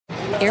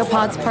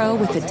AirPods Pro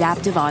with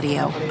adaptive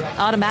audio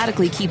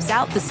automatically keeps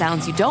out the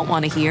sounds you don't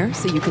want to hear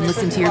so you can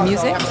listen to your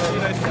music,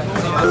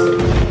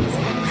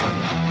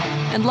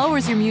 and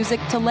lowers your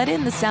music to let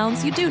in the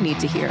sounds you do need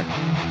to hear.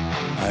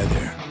 Hi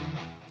there.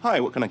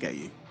 Hi, what can I get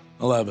you?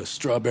 I'll have a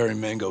strawberry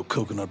mango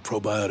coconut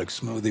probiotic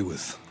smoothie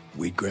with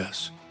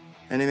wheatgrass.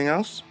 Anything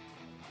else?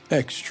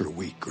 Extra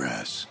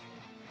wheatgrass.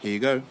 Here you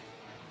go.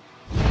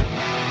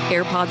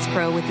 AirPods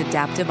Pro with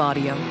adaptive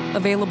audio.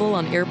 Available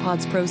on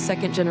AirPods Pro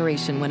 2nd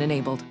generation when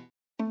enabled.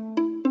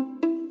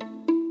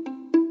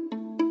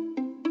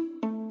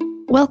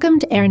 Welcome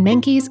to Aaron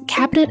Mahnke's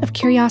Cabinet of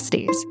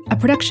Curiosities, a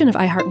production of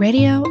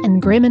iHeartRadio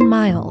and Grim and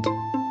Mild.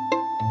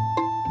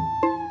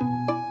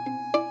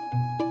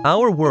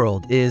 Our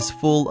world is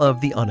full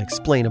of the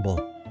unexplainable.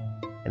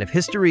 And if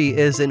history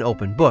is an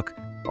open book,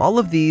 all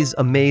of these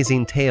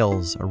amazing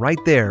tales are right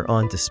there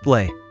on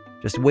display,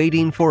 just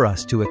waiting for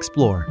us to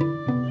explore.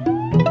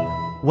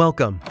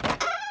 Welcome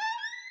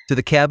to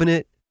the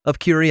Cabinet of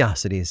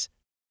Curiosities.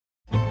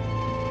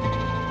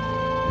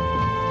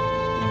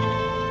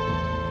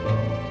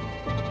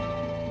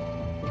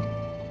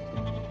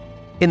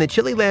 In the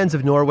chilly lands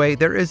of Norway,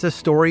 there is a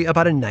story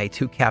about a knight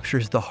who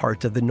captures the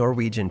heart of the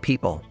Norwegian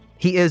people.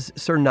 He is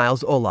Sir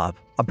Niels Olav,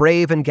 a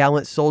brave and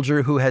gallant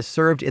soldier who has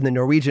served in the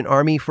Norwegian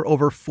army for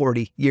over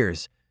 40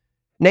 years.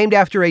 Named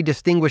after a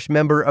distinguished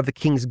member of the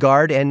King's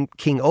Guard and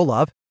King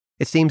Olav,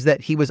 it seems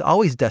that he was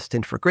always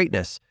destined for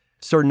greatness.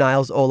 Sir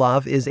Niels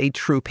Olav is a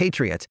true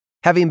patriot,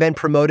 having been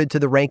promoted to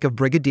the rank of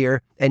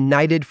brigadier and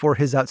knighted for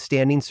his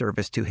outstanding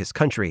service to his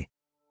country.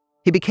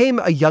 He became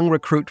a young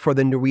recruit for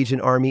the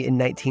Norwegian army in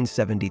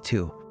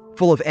 1972.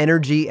 Full of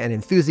energy and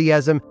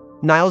enthusiasm,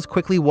 Niels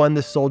quickly won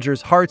the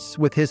soldiers' hearts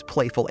with his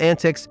playful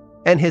antics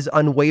and his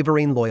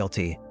unwavering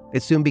loyalty.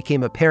 It soon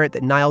became apparent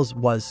that Niels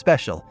was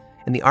special,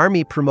 and the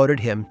army promoted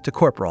him to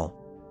corporal.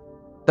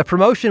 The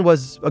promotion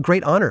was a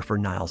great honor for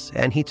Niels,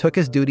 and he took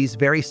his duties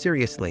very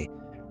seriously.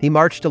 He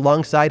marched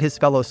alongside his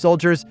fellow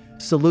soldiers,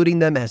 saluting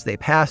them as they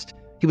passed.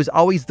 He was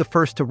always the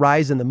first to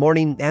rise in the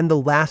morning and the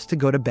last to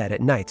go to bed at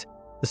night.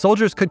 The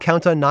soldiers could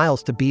count on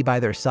Niels to be by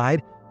their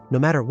side, no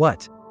matter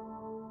what.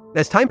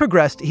 As time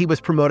progressed, he was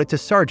promoted to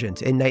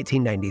sergeant in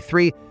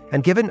 1993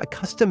 and given a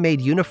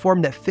custom-made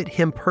uniform that fit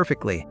him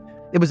perfectly.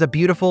 It was a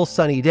beautiful,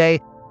 sunny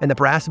day, and the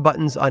brass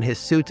buttons on his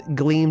suit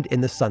gleamed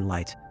in the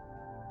sunlight.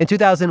 In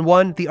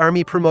 2001, the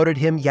Army promoted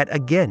him yet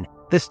again,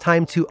 this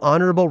time to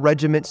Honorable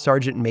Regiment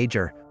Sergeant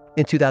Major.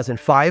 In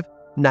 2005,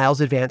 Niels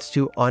advanced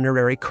to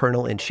Honorary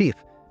Colonel-in-Chief.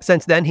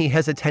 Since then, he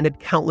has attended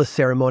countless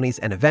ceremonies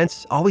and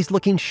events, always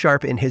looking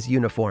sharp in his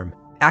uniform.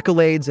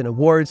 Accolades and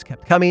awards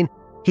kept coming.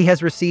 He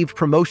has received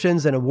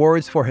promotions and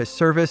awards for his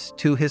service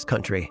to his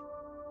country.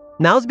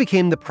 Niels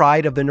became the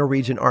pride of the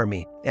Norwegian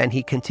army, and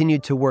he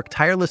continued to work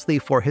tirelessly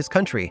for his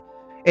country.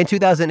 In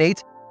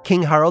 2008,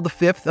 King Harald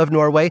V of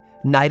Norway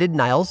knighted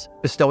Niels,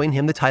 bestowing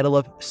him the title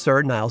of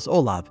Sir Niels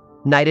Olav,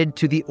 knighted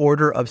to the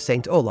Order of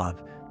St.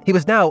 Olav. He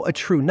was now a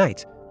true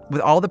knight,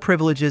 with all the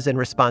privileges and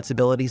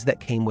responsibilities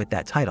that came with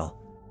that title.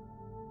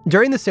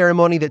 During the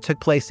ceremony that took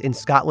place in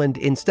Scotland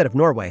instead of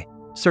Norway,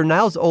 Sir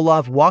Niels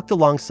Olav walked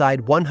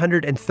alongside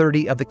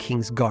 130 of the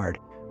King's Guard.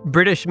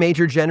 British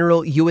Major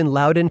General Ewan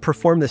Loudon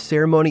performed the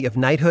ceremony of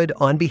knighthood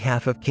on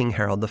behalf of King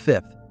Harald V.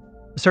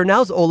 Sir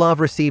Niels Olav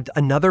received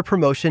another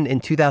promotion in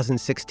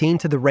 2016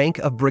 to the rank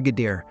of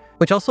brigadier,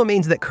 which also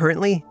means that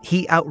currently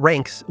he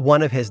outranks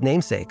one of his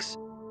namesakes.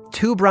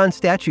 2 bronze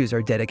statues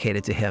are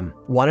dedicated to him,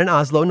 one in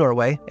Oslo,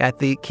 Norway, at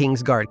the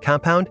King's Guard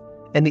compound,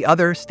 and the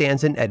other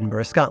stands in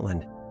Edinburgh,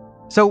 Scotland.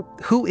 So,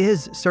 who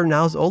is Sir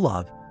Niels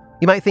Olav?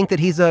 You might think that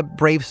he's a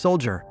brave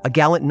soldier, a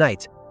gallant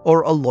knight,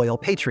 or a loyal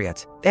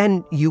patriot,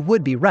 and you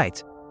would be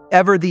right.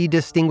 Ever the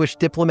distinguished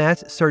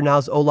diplomat, Sir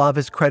Niels Olav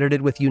is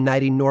credited with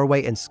uniting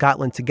Norway and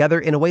Scotland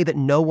together in a way that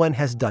no one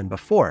has done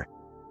before.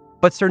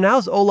 But Sir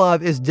Niels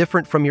Olav is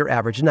different from your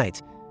average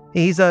knight.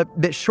 He's a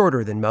bit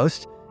shorter than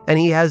most, and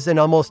he has an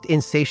almost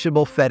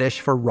insatiable fetish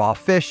for raw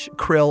fish,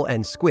 krill,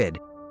 and squid.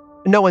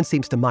 No one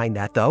seems to mind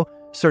that, though.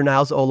 Sir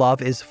Niels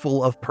Olav is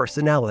full of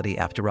personality,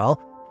 after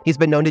all. He's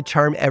been known to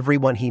charm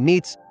everyone he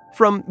meets,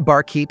 from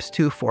barkeeps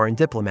to foreign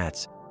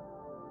diplomats.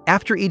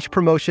 After each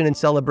promotion and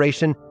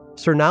celebration,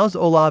 Sir Niels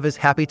Olav is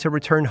happy to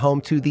return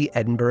home to the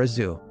Edinburgh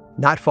Zoo,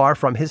 not far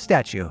from his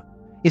statue.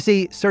 You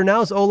see, Sir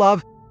Niels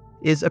Olav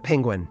is a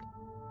penguin.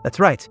 That's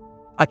right,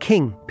 a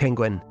king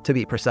penguin, to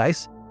be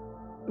precise.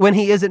 When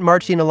he isn't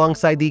marching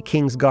alongside the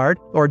King's Guard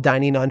or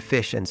dining on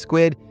fish and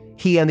squid,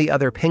 he and the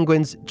other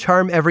penguins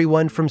charm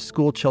everyone from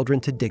school children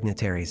to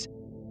dignitaries.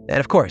 And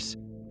of course,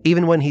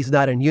 even when he's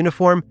not in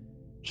uniform,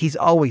 he's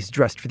always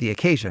dressed for the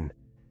occasion,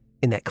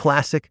 in that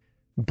classic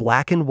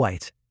black and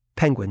white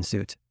penguin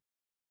suit.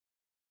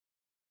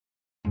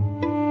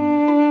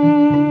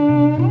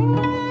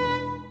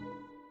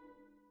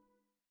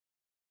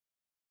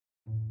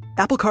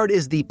 Apple Card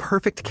is the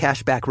perfect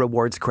cashback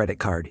rewards credit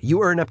card.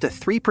 You earn up to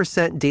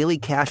 3% daily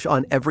cash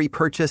on every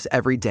purchase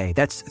every day.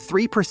 That's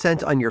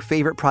 3% on your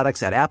favorite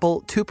products at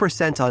Apple,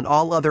 2% on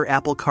all other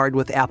Apple Card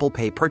with Apple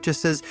Pay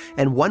purchases,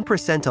 and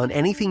 1% on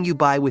anything you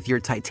buy with your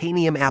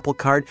titanium Apple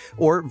Card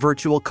or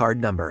virtual card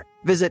number.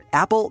 Visit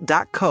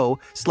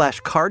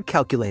apple.co/card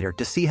calculator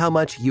to see how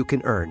much you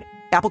can earn.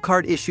 Apple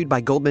Card issued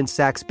by Goldman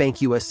Sachs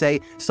Bank USA,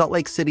 Salt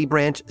Lake City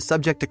branch,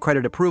 subject to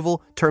credit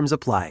approval. Terms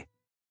apply.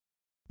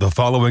 The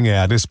following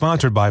ad is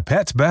sponsored by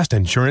Pets Best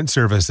Insurance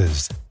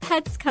Services.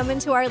 Pets come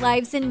into our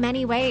lives in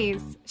many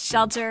ways.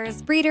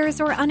 Shelters,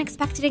 breeders, or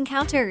unexpected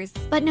encounters.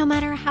 But no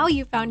matter how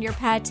you found your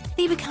pet,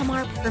 they become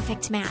our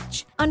perfect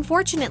match.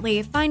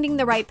 Unfortunately, finding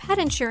the right pet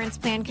insurance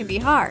plan can be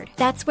hard.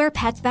 That's where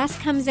Pets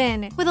Best comes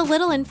in. With a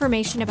little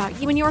information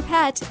about you and your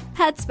pet,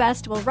 Pets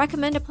Best will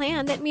recommend a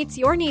plan that meets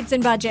your needs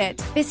and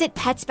budget. Visit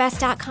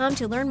PetsBest.com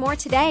to learn more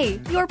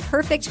today. Your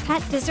perfect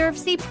pet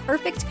deserves the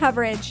perfect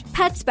coverage.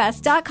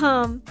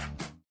 PetsBest.com.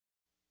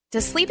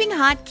 Does sleeping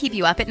hot keep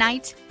you up at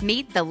night?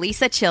 Meet the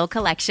Leesa Chill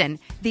Collection.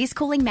 These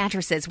cooling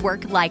mattresses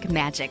work like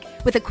magic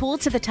with a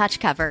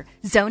cool-to-the-touch cover,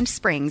 zoned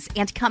springs,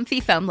 and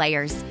comfy foam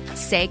layers.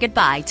 Say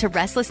goodbye to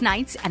restless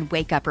nights and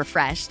wake up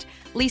refreshed.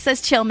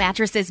 Leesa's Chill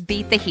mattresses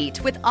beat the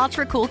heat with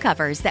ultra-cool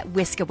covers that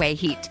whisk away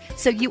heat,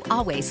 so you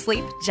always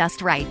sleep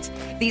just right.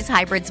 These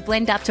hybrids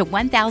blend up to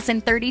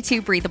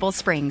 1,032 breathable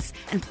springs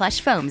and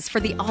plush foams for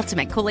the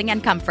ultimate cooling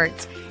and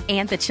comfort.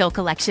 And the Chill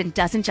Collection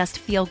doesn't just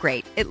feel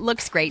great, it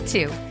looks great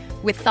too,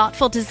 with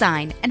thoughtful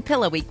design and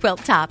pillowy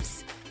quilt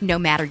tops. No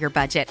matter your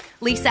budget,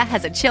 Leesa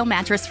has a Chill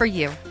mattress for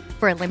you.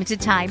 For a limited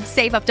time,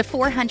 save up to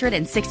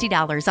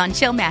 $460 on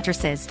Chill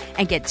mattresses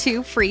and get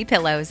 2 free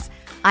pillows.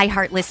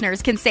 iHeart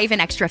listeners can save an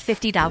extra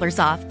 $50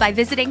 off by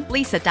visiting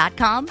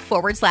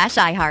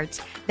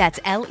leesa.com/iHeart. That's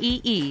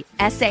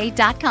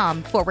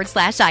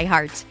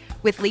LEESA.com/iHeart.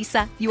 With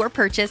Leesa, your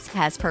purchase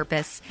has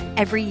purpose.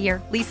 Every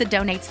year, Leesa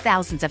donates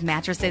thousands of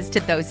mattresses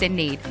to those in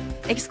need.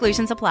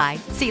 Exclusions apply.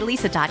 See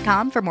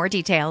leesa.com for more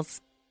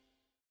details.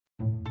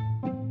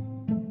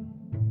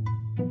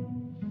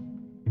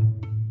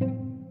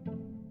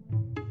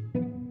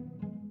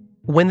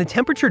 When the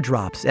temperature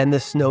drops and the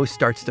snow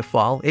starts to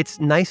fall, it's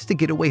nice to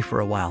get away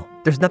for a while.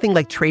 There's nothing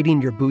like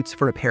trading your boots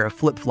for a pair of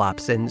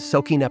flip-flops and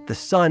soaking up the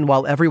sun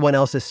while everyone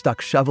else is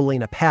stuck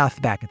shoveling a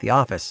path back at the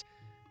office.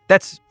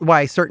 That's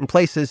why certain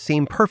places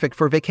seem perfect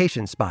for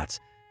vacation spots.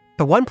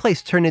 But one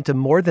place turned into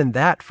more than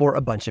that for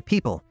a bunch of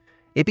people.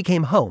 It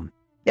became home,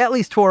 at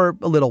least for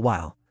a little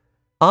while.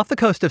 Off the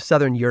coast of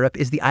southern Europe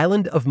is the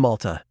island of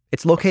Malta.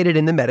 It's located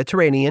in the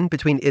Mediterranean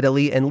between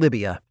Italy and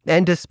Libya,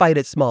 and despite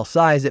its small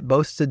size, it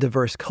boasts a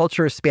diverse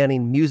culture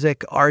spanning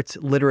music, art,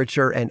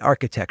 literature, and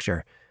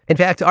architecture. In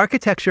fact,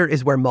 architecture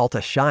is where Malta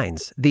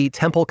shines. The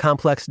temple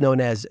complex known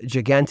as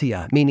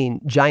Gigantia, meaning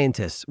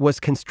giantess,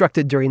 was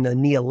constructed during the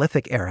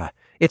Neolithic era.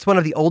 It's one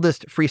of the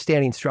oldest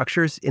freestanding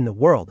structures in the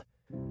world.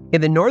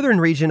 In the northern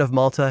region of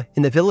Malta,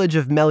 in the village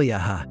of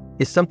Meliaha,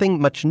 is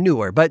something much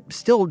newer, but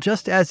still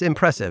just as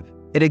impressive.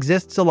 It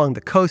exists along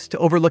the coast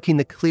overlooking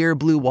the clear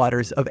blue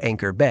waters of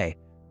Anchor Bay.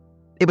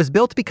 It was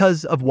built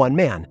because of one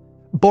man.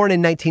 Born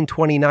in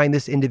 1929,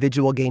 this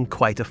individual gained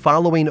quite a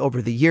following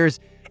over the years,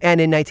 and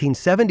in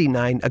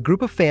 1979, a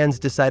group of fans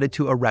decided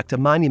to erect a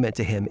monument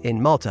to him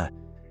in Malta.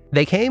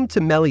 They came to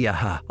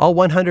Meliaha, all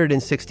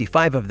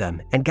 165 of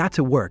them, and got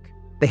to work.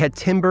 They had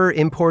timber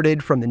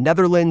imported from the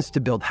Netherlands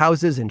to build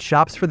houses and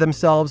shops for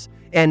themselves,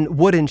 and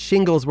wood and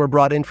shingles were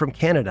brought in from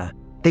Canada.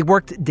 They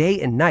worked day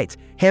and night,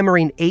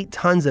 hammering 8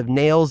 tons of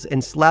nails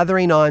and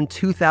slathering on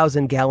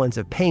 2,000 gallons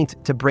of paint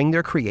to bring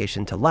their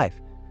creation to life.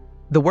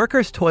 The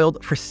workers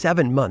toiled for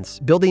 7 months,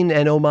 building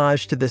an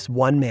homage to this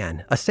one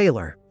man, a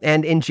sailor,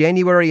 and in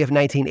January of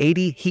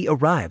 1980, he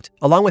arrived,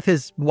 along with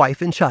his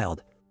wife and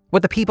child.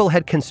 What the people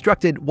had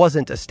constructed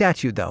wasn't a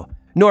statue, though,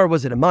 nor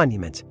was it a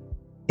monument.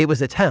 It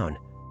was a town.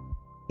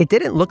 It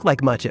didn't look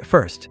like much at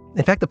first.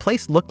 In fact, the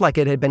place looked like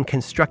it had been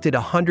constructed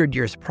 100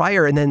 years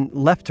prior and then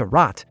left to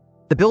rot.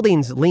 The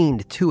buildings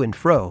leaned to and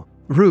fro.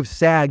 Roofs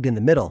sagged in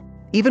the middle.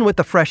 Even with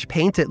the fresh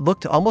paint, it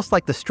looked almost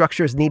like the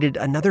structures needed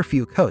another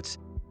few coats.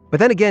 But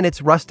then again,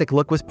 its rustic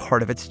look was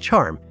part of its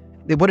charm.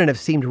 It wouldn't have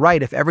seemed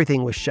right if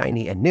everything was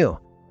shiny and new.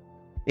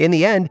 In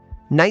the end,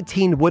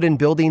 19 wooden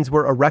buildings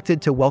were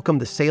erected to welcome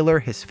the sailor,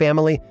 his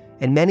family,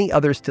 and many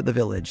others to the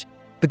village.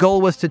 The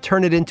goal was to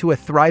turn it into a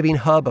thriving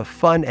hub of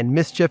fun and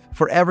mischief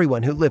for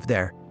everyone who lived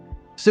there.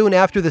 Soon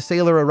after the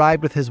sailor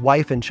arrived with his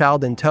wife and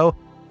child in tow,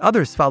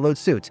 others followed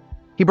suit.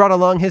 He brought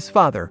along his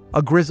father,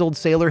 a grizzled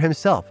sailor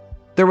himself.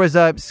 There was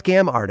a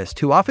scam artist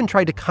who often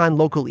tried to con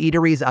local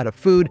eateries out of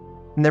food,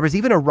 and there was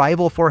even a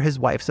rival for his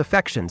wife's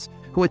affections,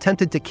 who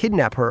attempted to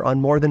kidnap her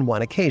on more than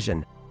one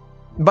occasion.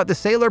 But the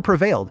sailor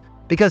prevailed,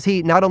 because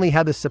he not only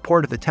had the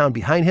support of the town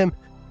behind him,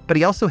 but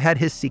he also had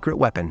his secret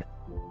weapon: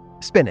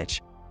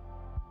 spinach.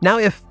 Now,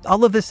 if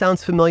all of this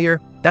sounds familiar,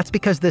 that's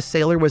because this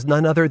sailor was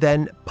none other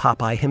than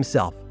Popeye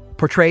himself,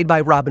 portrayed by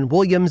Robin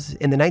Williams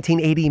in the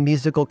 1980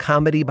 musical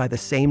comedy by the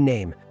same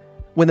name.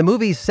 When the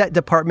movie's set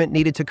department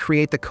needed to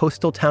create the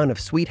coastal town of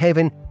Sweet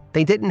Haven,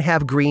 they didn't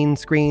have green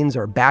screens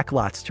or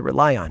backlots to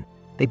rely on.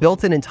 They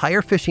built an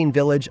entire fishing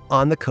village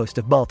on the coast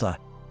of Malta.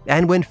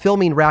 And when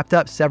filming wrapped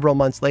up several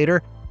months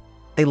later,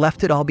 they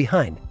left it all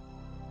behind.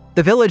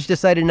 The village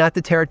decided not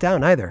to tear it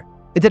down either.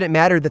 It didn't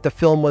matter that the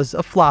film was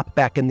a flop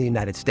back in the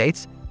United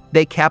States.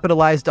 They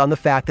capitalized on the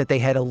fact that they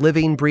had a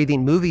living,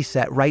 breathing movie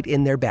set right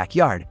in their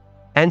backyard.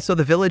 And so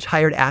the village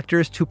hired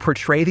actors to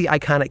portray the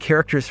iconic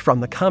characters from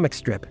the comic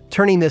strip,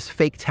 turning this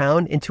fake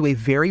town into a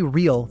very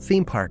real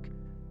theme park.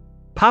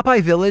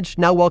 Popeye Village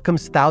now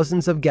welcomes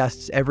thousands of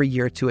guests every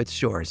year to its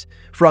shores,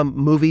 from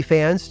movie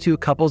fans to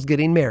couples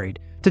getting married,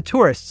 to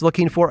tourists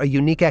looking for a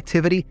unique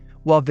activity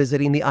while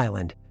visiting the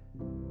island.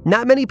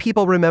 Not many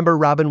people remember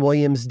Robin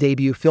Williams'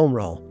 debut film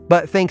role,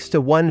 but thanks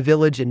to One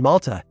Village in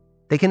Malta,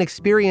 they can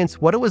experience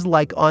what it was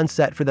like on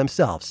set for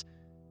themselves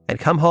and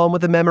come home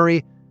with a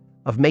memory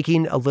of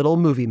making a little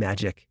movie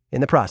magic in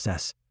the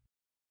process.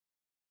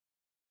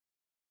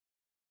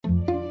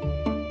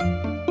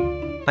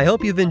 I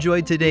hope you've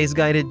enjoyed today's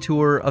guided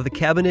tour of the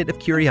Cabinet of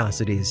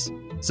Curiosities.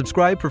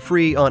 Subscribe for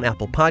free on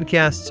Apple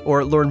Podcasts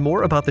or learn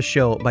more about the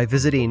show by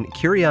visiting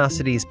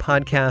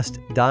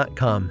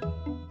curiositiespodcast.com.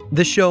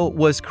 This show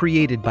was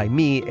created by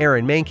me,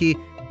 Aaron Mahnke,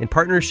 in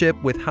partnership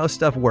with How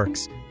Stuff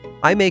Works.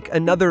 I make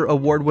another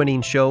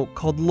award-winning show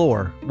called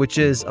Lore, which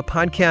is a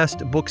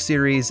podcast, book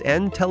series,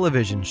 and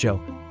television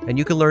show, and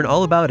you can learn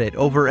all about it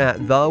over at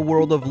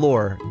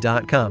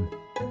theworldoflore.com.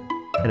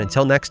 And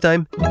until next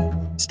time,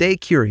 stay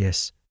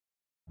curious.